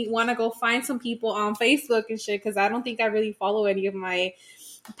gonna make me want to go find some people on Facebook and shit, because I don't think I really follow any of my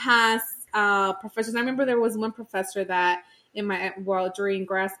past professors. I remember there was one professor that in my during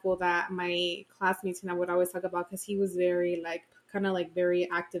grad school that my classmates and I would always talk about, because he was very like kind of like very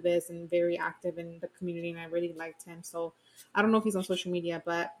activist and very active in the community, and I really liked him. So I don't know if he's on social media,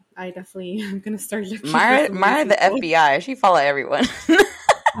 but I definitely am gonna start looking. Myra the FBI. She follow everyone.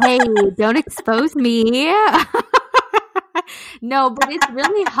 Hey, don't expose me. No, but it's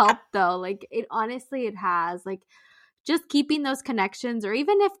really helped though. Like, it honestly, it has. Like, just keeping those connections, or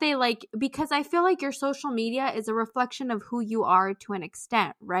even if they like, because I feel like your social media is a reflection of who you are to an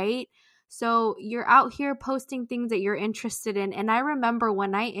extent, right? So you're out here posting things that you're interested in. And I remember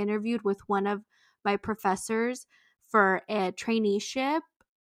when I interviewed with one of my professors for a traineeship,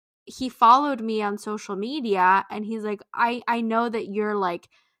 he followed me on social media, and he's like, I know that you're like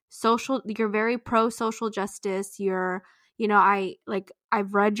you're very pro social justice. You're,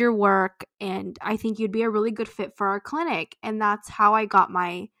 I've read your work, and I think you'd be a really good fit for our clinic. And that's how I got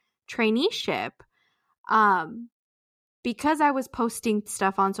my traineeship. Because I was posting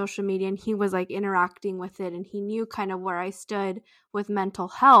stuff on social media, and he was like interacting with it, and he knew kind of where I stood with mental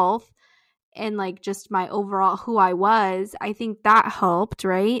health and like just my overall who I was. I think that helped,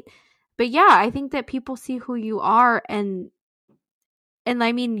 right? But yeah, I think that people see who you are, and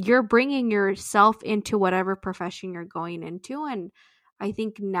I mean, you're bringing yourself into whatever profession you're going into. And I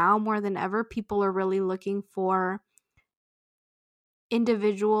think now more than ever, people are really looking for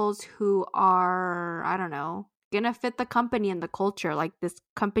individuals who are, I don't know, gonna fit the company and the culture. Like, this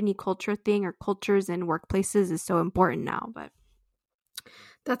company culture thing, or cultures in workplaces, is so important now. But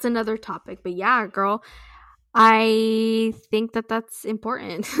that's another topic. But yeah, girl, I think that that's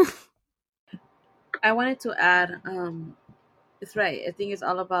important. I wanted to add, it's right. I think it's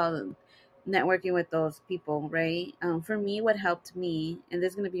all about networking with those people, right? For me, what helped me, and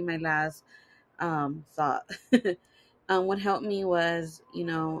this is gonna be my last thought. What helped me was,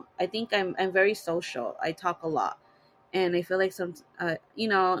 I think I'm very social. I talk a lot, and I feel like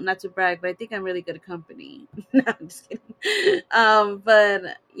not to brag, but I think I'm really good at company. No, I'm just kidding.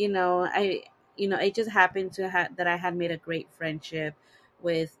 But it just happened to that I had made a great friendship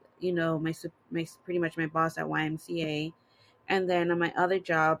with, my pretty much my boss at YMCA. And then on my other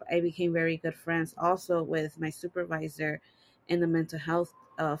job, I became very good friends also with my supervisor in the mental health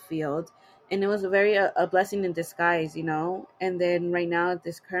field. And it was a blessing in disguise, And then right now at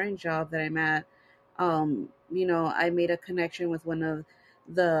this current job that I'm at, I made a connection with one of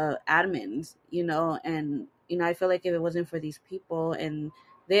the admins, and, I feel like if it wasn't for these people, and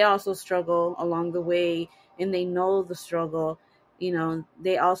they also struggle along the way, and they know the struggle,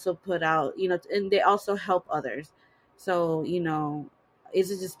 they also put out, and they also help others. So, it's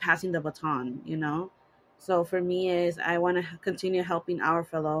just passing the baton. So for me is I want to continue helping our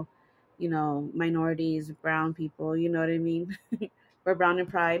fellow, minorities, brown people, you know what I mean? We're brown and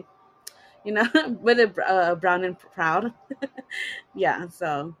pride, with a brown and proud. Yeah.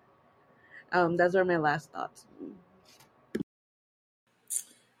 So, those are my last thoughts.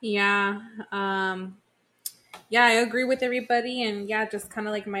 Yeah. Yeah, I agree with everybody. And yeah, just kind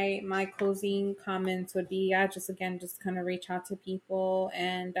of like my closing comments would be, yeah, just again, just kind of reach out to people.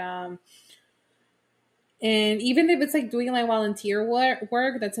 And even if it's like doing like volunteer work,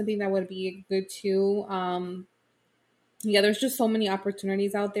 that's something that would be good too. Yeah, there's just so many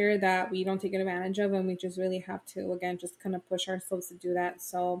opportunities out there that we don't take advantage of, and we just really have to, again, just kind of push ourselves to do that.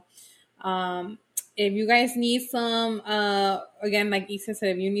 So, if you guys need some, again, like Issa said,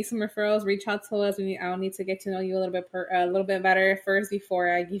 if you need some referrals, reach out to us. I'll need to get to know you a little bit better first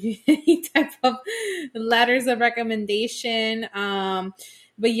before I give you any type of letters of recommendation.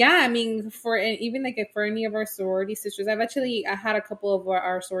 but yeah, I mean, for even like for any of our sorority sisters, I had a couple of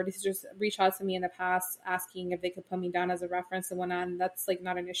our sorority sisters reach out to me in the past asking if they could put me down as a reference and whatnot. And that's like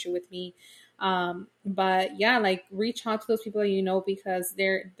not an issue with me. But yeah, like reach out to those people that you know, because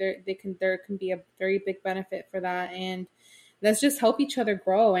there can be a very big benefit for that. And let's just help each other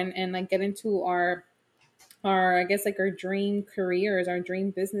grow and like get into our I guess like our dream careers, our dream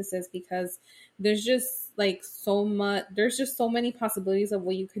businesses, because there's just like so much there's just so many possibilities of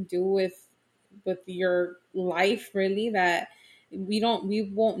what you could do with your life, really, that we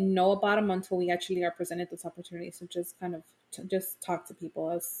won't know about them until we actually are presented those opportunities. So just kind of just talk to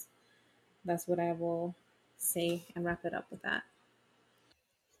people. As That's what I will say and wrap it up with that.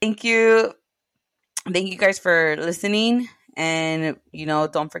 Thank you. Thank you guys for listening. And,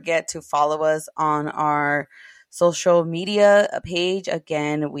 don't forget to follow us on our social media page.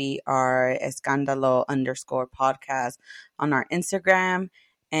 Again, we are Escandalo_podcast on our Instagram.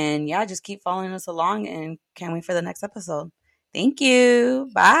 And yeah, just keep following us along and can't wait for the next episode. Thank you.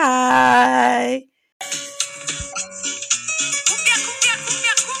 Bye.